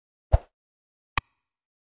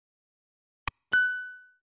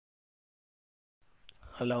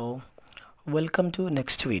Hello, welcome to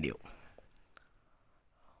next video.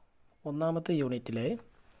 ഒന്നാമത്തെ യൂണിറ്റിലെ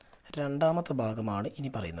രണ്ടാമത്തെ ഭാഗമാണ് ഇനി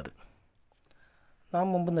പറയുന്നത്. നാം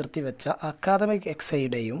മുമ്പ് നിർത്തിവെച്ച അക്കാദമിക്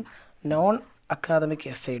എസ്സേയുടെയും നോൺ അക്കാദമിക്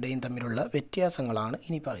എസ്സേയുടെയും തമ്മിലുള്ള വ്യത്യാസങ്ങളാണ്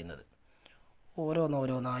ഇനി പറയുന്നത്.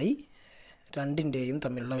 ഓരോന്നോരോന്നായി രണ്ടിൻ്റെയും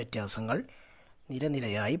തമ്മിലുള്ള വ്യത്യാസങ്ങൾ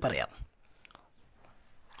നിരനിരയായി പറയാം.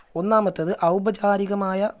 ഒന്നാമത്തേത്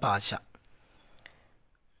ഔപചാരികമായ ഭാഷ.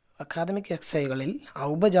 അക്കാദമിക് എസ്സേകളിൽ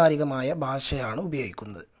ഔപചാരികമായ ഭാഷയാണ്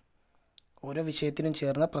ഉപയോഗിക്കുന്നത്. ഓരോ വിഷയത്തിനും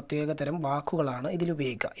ചേർന്ന പ്രത്യേകതരം വാക്കുകളാണ് ഇതിൽ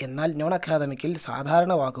ഉപയോഗിക്കുക. എന്നാൽ നോൺ അക്കാദമിക്കിൽ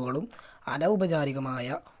സാധാരണ വാക്കുകളും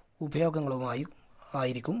അനൗപചാരികമായ ഉപയോഗങ്ങളുമായി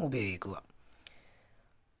ആയിരിക്കും ഉപയോഗിക്കുക.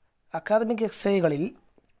 അക്കാദമിക് എസ്സേകളിൽ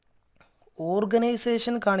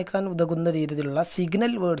ഓർഗനൈസേഷൻ കാണിക്കാൻ ഉതകുന്ന രീതിയിലുള്ള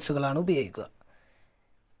സിഗ്നൽ വേർഡ്സുകളാണ് ഉപയോഗിക്കുക.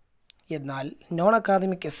 എന്നാൽ നോൺ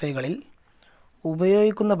അക്കാദമിക് എസ്സേകളിൽ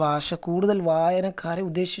ഉപയോഗിക്കുന്ന ഭാഷ കൂടുതൽ വായനക്കാരെ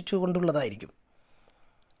ഉദ്ദേശിച്ചുകൊണ്ടുള്ളതായിരിക്കും.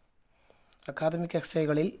 അക്കാദമിക്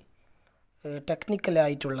എസ്സേകളിൽ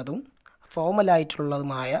ടെക്നിക്കലായിട്ടുള്ളതും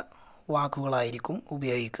ഫോമലായിട്ടുള്ളതുമായ വാക്കുകളായിരിക്കും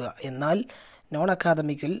ഉപയോഗിക്കുക. എന്നാൽ നോൺ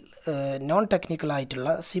അക്കാദമിക്കിൽ നോൺ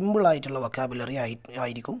ടെക്നിക്കലായിട്ടുള്ള സിമ്പിളായിട്ടുള്ള വൊക്കാബുലറി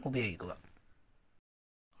ആയിരിക്കും ഉപയോഗിക്കുക.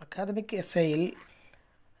 അക്കാദമിക് എസ്സേയിൽ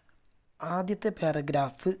ആദ്യത്തെ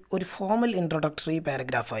പാരഗ്രാഫ് ഒരു ഫോമൽ ഇൻട്രൊഡക്ടറി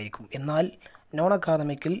പാരഗ്രാഫ് ആയിരിക്കും. എന്നാൽ നോൺ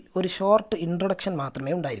അക്കാദമിക്കിൽ ഒരു ഷോർട്ട് ഇൻട്രൊഡക്ഷൻ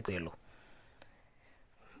മാത്രമേ ഉണ്ടായിരിക്കുകയുള്ളൂ.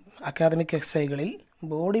 അക്കാദമിക് എസ്സേകളിൽ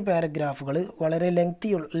ബോഡി പാരഗ്രാഫുകൾ വളരെ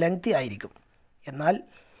ലെങ്തി ആയിരിക്കും. എന്നാൽ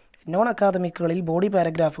നോൺ അക്കാദമിക്കുകളിൽ ബോഡി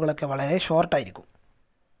പാരഗ്രാഫുകളൊക്കെ വളരെ ഷോർട്ടായിരിക്കും.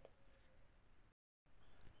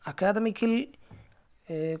 അക്കാദമിക്കിൽ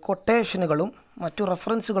കൊട്ടേഷനുകളും മറ്റു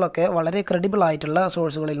റെഫറൻസുകളൊക്കെ വളരെ ക്രെഡിബിൾ ആയിട്ടുള്ള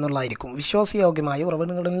സോഴ്സുകളിൽ നിന്നുള്ളതായിരിക്കും, വിശ്വാസയോഗ്യമായ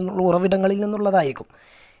ഉറവിടങ്ങളിൽ നിന്നുള്ളതായിരിക്കും.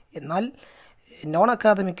 എന്നാൽ നോൺ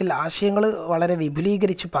അക്കാദമിക്കിൽ ആശയങ്ങൾ വളരെ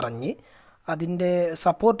വിപുലീകരിച്ച് പറഞ്ഞ് അതിൻ്റെ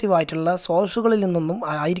സപ്പോർട്ടീവായിട്ടുള്ള സോഴ്സുകളിൽ നിന്നൊന്നും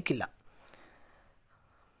ആയിരിക്കില്ല.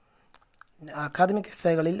 അക്കാദമിക്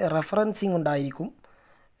എസ്സേകളിൽ റെഫറൻസിങ് ഉണ്ടായിരിക്കും,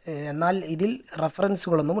 എന്നാൽ ഇതിൽ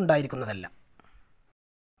റെഫറൻസുകളൊന്നും ഉണ്ടായിരിക്കുന്നതല്ല.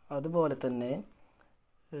 അതുപോലെ തന്നെ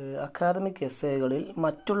അക്കാദമിക് എസ്സേകളിൽ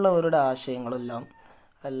മറ്റുള്ളവരുടെ ആശയങ്ങളെല്ലാം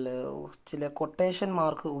ചില കൊട്ടേഷൻ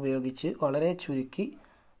മാർക്ക് ഉപയോഗിച്ച് വളരെ ചുരുക്കി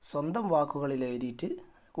സ്വന്തം വാക്കുകളിൽ എഴുതിയിട്ട്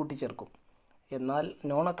കൂട്ടിച്ചേർക്കും. എന്നാൽ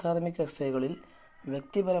നോൺ അക്കാദമിക് എസ്സേകളിൽ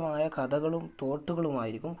വ്യക്തിപരമായ കഥകളും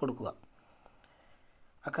തോട്ടുകളുമായിരിക്കും കൊടുക്കുക.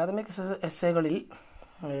 അക്കാദമിക് എസ്സേകളിൽ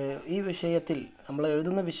ഈ വിഷയത്തിൽ നമ്മൾ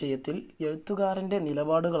എഴുതുന്ന വിഷയത്തിൽ എഴുത്തുകാരൻ്റെ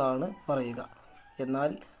നിലപാടുകളാണ് പറയുക. എന്നാൽ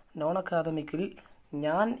നോൺ അക്കാദമിക്കിൽ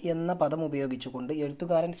ഞാൻ എന്ന പദം ഉപയോഗിച്ചുകൊണ്ട്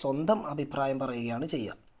എഴുത്തുകാരൻ സ്വന്തം അഭിപ്രായം പറയുകയാണ്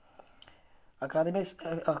ചെയ്യുക.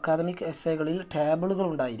 അക്കാദമിക് എസ്സേകളിൽ ടേബിളുകൾ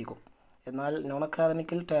ഉണ്ടായിരിക്കും. എന്നാൽ നോൺ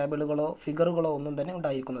അക്കാദമിക്കിൽ ടേബിളുകളോ ഫിഗറുകളോ ഒന്നും തന്നെ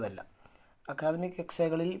ഉണ്ടായിരിക്കുന്നതല്ല. അക്കാദമിക്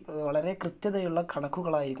എസ്സേകളിൽ വളരെ കൃത്യതയുള്ള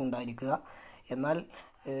കണക്കുകളായിരിക്കും ഉണ്ടായിരിക്കുക. എന്നാൽ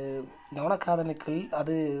നോൺ അക്കാദമിക്കിൽ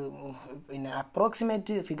അത്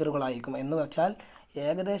അപ്രോക്സിമേറ്റ് ഫിഗറുകളായിരിക്കും, എന്ന് വെച്ചാൽ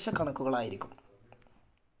ഏകദേശ കണക്കുകളായിരിക്കും.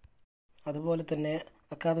 അതുപോലെ തന്നെ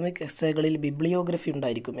അക്കാദമിക് എസ്സേകളിൽ ബിബ്ലിയോഗ്രഫി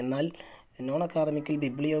ഉണ്ടായിരിക്കും. എന്നാൽ നോൺ അക്കാദമിക്കിൽ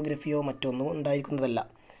ബിബ്ലിയോഗ്രഫിയോ മറ്റൊന്നും ഉണ്ടായിരിക്കുന്നതല്ല.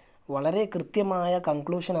 വളരെ കൃത്യമായ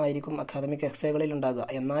കൺക്ലൂഷൻ ആയിരിക്കും അക്കാദമിക് എസ്സേകളിൽ ഉണ്ടാകുക.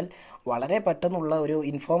 എന്നാൽ വളരെ പെട്ടെന്നുള്ള ഒരു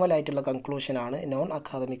ഇൻഫോർമലായിട്ടുള്ള കൺക്ലൂഷനാണ് നോൺ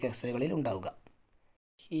അക്കാദമിക് എസ്സേകളിൽ ഉണ്ടാവുക.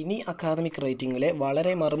 ഇനി അക്കാദമിക് റൈറ്റിങ്ങിലെ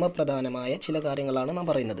വളരെ മർമ്മപ്രധാനമായ ചില കാര്യങ്ങളാണ് നാം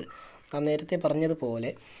പറയുന്നത്. നാം നേരത്തെ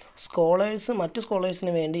പറഞ്ഞതുപോലെ മറ്റു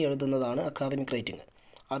സ്കോളേഴ്സിന് വേണ്ടി എഴുതുന്നതാണ് അക്കാദമിക് റൈറ്റിംഗ്.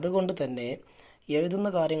 അതുകൊണ്ട് തന്നെ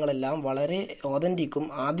എഴുതുന്ന കാര്യങ്ങളെല്ലാം വളരെ ഓതൻറ്റിക്കും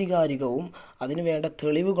ആധികാരികവും അതിനുവേണ്ട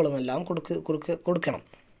തെളിവുകളുമെല്ലാം കൊടുക്കണം.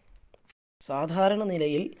 സാധാരണ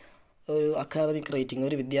നിലയിൽ ഒരു അക്കാദമിക് റൈറ്റിംഗ്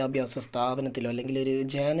ഒരു വിദ്യാഭ്യാസ സ്ഥാപനത്തിലോ അല്ലെങ്കിൽ ഒരു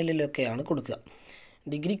ജേർണലിലൊക്കെയാണ് കൊടുക്കുക.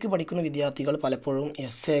 ഡിഗ്രിക്ക് പഠിക്കുന്ന വിദ്യാർത്ഥികൾ പലപ്പോഴും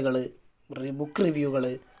എസ്സേകൾ, ബുക്ക് റിവ്യൂകൾ,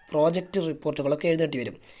 പ്രോജക്റ്റ് റിപ്പോർട്ടുകളൊക്കെ എഴുതേണ്ടി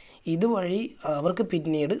വരും. ഇതുവഴി അവർക്ക്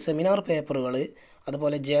പിന്നീട് സെമിനാർ പേപ്പറുകൾ,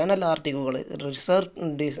 അതുപോലെ ജേർണൽ ആർട്ടിക്കിളുകൾ,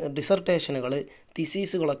 ഡിസർട്ടേഷനുകൾ,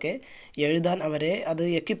 തിസീസുകളൊക്കെ എഴുതാൻ അവരെ അത്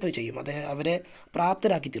എക്വിപ്പ് ചെയ്യും, അവരെ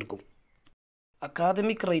പ്രാപ്തരാക്കി തീർക്കും.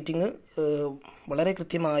 അക്കാദമിക് റൈറ്റിംഗ് വളരെ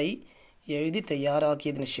കൃത്യമായി എഴുതി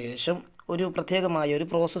തയ്യാറാക്കിയതിന് ശേഷം ഒരു പ്രത്യേകമായ ഒരു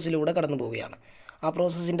പ്രോസസ്സിലൂടെ കടന്നു പോവുകയാണ്. ആ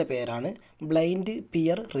പ്രോസസ്സിൻ്റെ പേരാണ് ബ്ലൈൻഡ്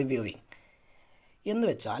പിയർ റിവ്യൂവിങ്. എന്ന്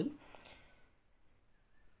വെച്ചാൽ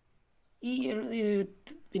ഈ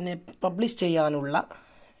പബ്ലിഷ് ചെയ്യാനുള്ള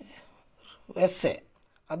എസ്സേ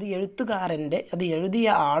അത് എഴുതിയ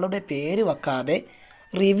ആളുടെ പേര് വെക്കാതെ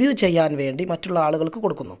റിവ്യൂ ചെയ്യാൻ വേണ്ടി മറ്റുള്ള ആളുകൾക്ക്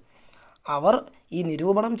കൊടുക്കുന്നു. അവർ ഈ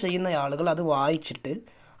നിരൂപണം ചെയ്യുന്ന ആളുകൾ അത് വായിച്ചിട്ട്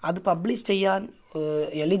അത് പബ്ലിഷ് ചെയ്യാൻ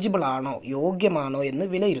എലിജിബിൾ ആണോ, യോഗ്യമാണോ എന്ന്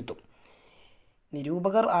വിലയിരുത്തും.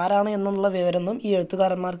 നിരൂപകർ ആരാണ് എന്നുള്ള വിവരമൊന്നും ഈ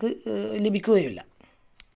എഴുത്തുകാരന്മാർക്ക് ലഭിക്കുകയില്ല.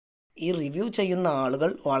 ഈ റിവ്യൂ ചെയ്യുന്ന ആളുകൾ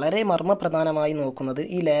വളരെ മർമ്മപ്രധാനമായി നോക്കുന്നത്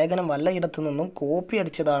ഈ ലേഖനം വല്ലയിടത്തു നിന്നും കോപ്പി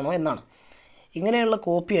അടിച്ചതാണോ എന്നാണ്. ഇങ്ങനെയുള്ള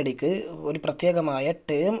കോപ്പി അടിക്ക് ഒരു പ്രത്യേകമായ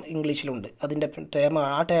ടേം ഇംഗ്ലീഷിലുണ്ട്.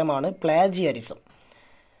 ആ ടേമാണ് പ്ലാജിയറിസം.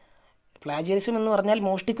 പ്ലാജിയറിസം എന്ന് പറഞ്ഞാൽ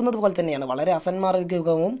മോഷ്ടിക്കുന്നത് പോലെ തന്നെയാണ്. വളരെ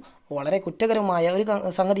അസന്മാർഗികവും വളരെ കുറ്റകരമായ ഒരു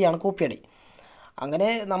സംഗതിയാണ് കോപ്പിയടി. അങ്ങനെ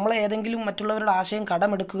നമ്മൾ ഏതെങ്കിലും മറ്റുള്ളവരുടെ ആശയം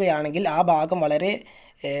കടമെടുക്കുകയാണെങ്കിൽ ആ ഭാഗം വളരെ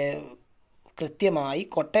കൃത്യമായി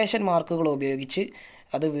കൊട്ടേഷൻ മാർക്കുകൾ ഉപയോഗിച്ച്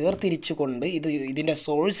അത് വേർതിരിച്ചു കൊണ്ട് ഇതിൻ്റെ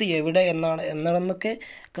സോഴ്സ് എവിടെ എന്നതൊക്കെ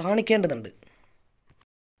കാണിക്കേണ്ടതുണ്ട്.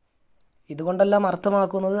 ഇതുകൊണ്ടെല്ലാം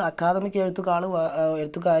അർത്ഥമാക്കുന്നത് അക്കാദമിക്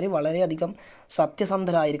എഴുത്തുകാർ വളരെയധികം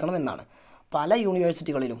സത്യസന്ധരായിരിക്കണം എന്നാണ്. പല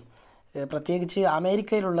യൂണിവേഴ്സിറ്റികളിലും, പ്രത്യേകിച്ച്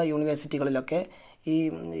അമേരിക്കയിലുള്ള യൂണിവേഴ്സിറ്റികളിലൊക്കെ ഈ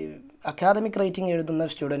അക്കാദമിക് റൈറ്റിംഗ് എഴുതുന്ന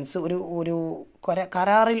സ്റ്റുഡൻസ് ഒരു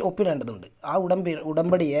കരാറിൽ ഒപ്പിടേണ്ടതുണ്ട്. ആ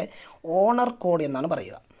ഉടമ്പടിയെ ഓണർ കോഡ് എന്നാണ്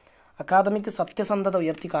പറയുക. അക്കാദമിക് സത്യസന്ധത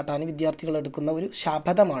ഉയർത്തിക്കാട്ടാൻ വിദ്യാർത്ഥികൾ എടുക്കുന്ന ഒരു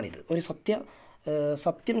ശപഥമാണിത്. ഒരു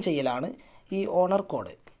സത്യം ചെയ്യലാണ് ഈ ഓണർ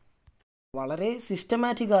കോഡ്. വളരെ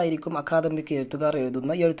സിസ്റ്റമാറ്റിക് ആയിരിക്കും അക്കാദമിക് എഴുത്തുകാർ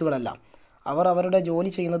എഴുതുന്ന എഴുത്തുകളെല്ലാം. അവർ അവരുടെ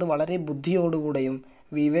ജോലി ചെയ്യുന്നത് വളരെ ബുദ്ധിയോടുകൂടെയും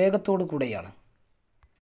വിവേകത്തോടു കൂടെയാണ്.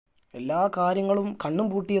 എല്ലാ കാര്യങ്ങളും കണ്ണും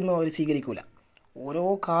പൂട്ടിയൊന്നും അവർ സ്വീകരിക്കില്ല. ഓരോ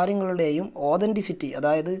കാര്യങ്ങളുടെയും ഓതൻറ്റിസിറ്റി,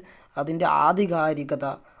 അതായത് അതിൻ്റെ ആധികാരികത,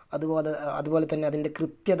 അതുപോലെ തന്നെ അതിൻ്റെ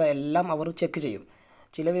കൃത്യത എല്ലാം അവർ ചെക്ക് ചെയ്യും.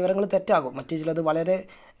 ചില വിവരങ്ങൾ തെറ്റാകും, മറ്റു ചിലത് വളരെ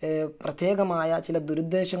പ്രത്യേകമായ ചില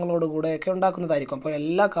ദുരുദ്ദേശങ്ങളോടുകൂടെയൊക്കെ ഉണ്ടാക്കുന്നതായിരിക്കും. അപ്പോൾ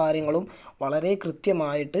എല്ലാ കാര്യങ്ങളും വളരെ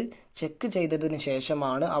കൃത്യമായിട്ട് ചെക്ക് ചെയ്തതിന്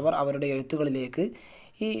ശേഷമാണ് അവർ അവരുടെ എഴുത്തുകളിലേക്ക്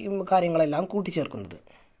ഈ കാര്യങ്ങളെല്ലാം കൂട്ടിച്ചേർക്കുന്നത്.